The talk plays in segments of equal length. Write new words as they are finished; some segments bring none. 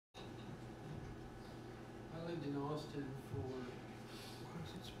lived in Austin for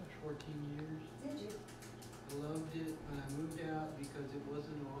 14 years. Did you? I loved it, but I moved out because it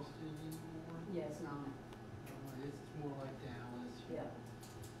wasn't Austin anymore. Yeah, it's not. It's more like Dallas.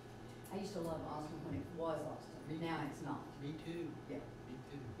 Yeah. I used to love Austin when it was Austin. Now it's not. Me too. Yeah. Me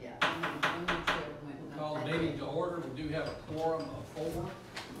too. Yeah. We'll Call the meeting to order. We do have a quorum of 4,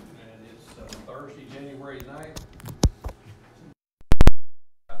 and it's Thursday, January 9th,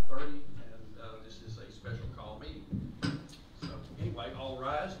 5:30, and this is a special call meeting. So anyway, all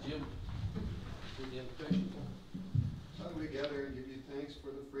rise. Jim, do the invocation. Come together and give you thanks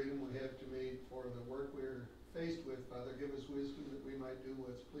for the freedom we have to meet, for the work we're faced with. Father, give us wisdom that we might do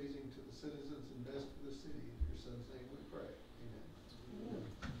what's pleasing to the citizens and best for the city. In your Son's name we pray. Amen.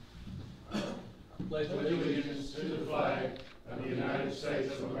 Pledge allegiance to the flag of the United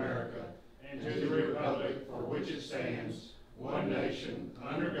States of America and to the republic for which it stands, one nation,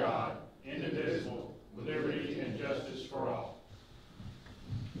 under God, indivisible, with liberty and justice for all.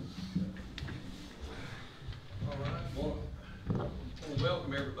 All right. Well,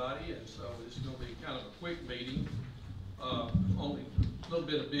 welcome everybody, and so this is going to be kind of a quick meeting. Only a little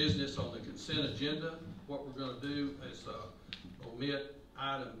bit of business on the consent agenda. What we're going to do is omit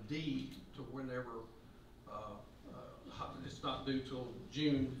item D to whenever it's not due till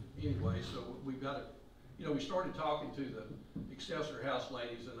June anyway. So we've got to, we started talking to the Excelsior House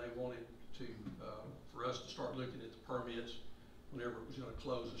ladies, and they wanted to for us to start looking at the permits whenever it was going to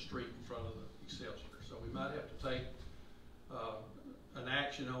close the street in front of the Excelsior. So we might have to take an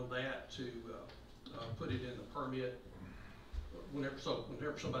action on that to put it in the permit. Whenever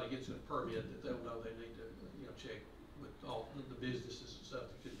somebody gets in a permit, that they'll know they need to check with all the businesses and stuff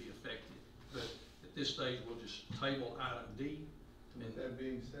that could be affected. But at this stage, we'll just table item D. With that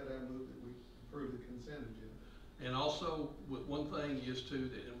being said, I move that we approve the consent agenda. And also, with one thing is too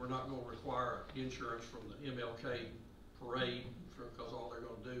that, and we're not going to require insurance from the MLK parade because all they're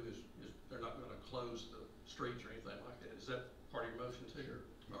going to do is they're not going to close the streets or anything like that. Is that part of your motion too? Sure.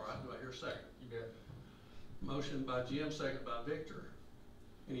 All right. Do I hear a second? You bet. Motion by Jim, second by Victor.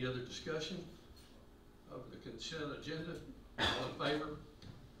 Any other discussion of the consent agenda? All in favor?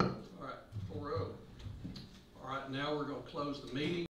 All right, 4-0. All right, now we're going to close the meeting.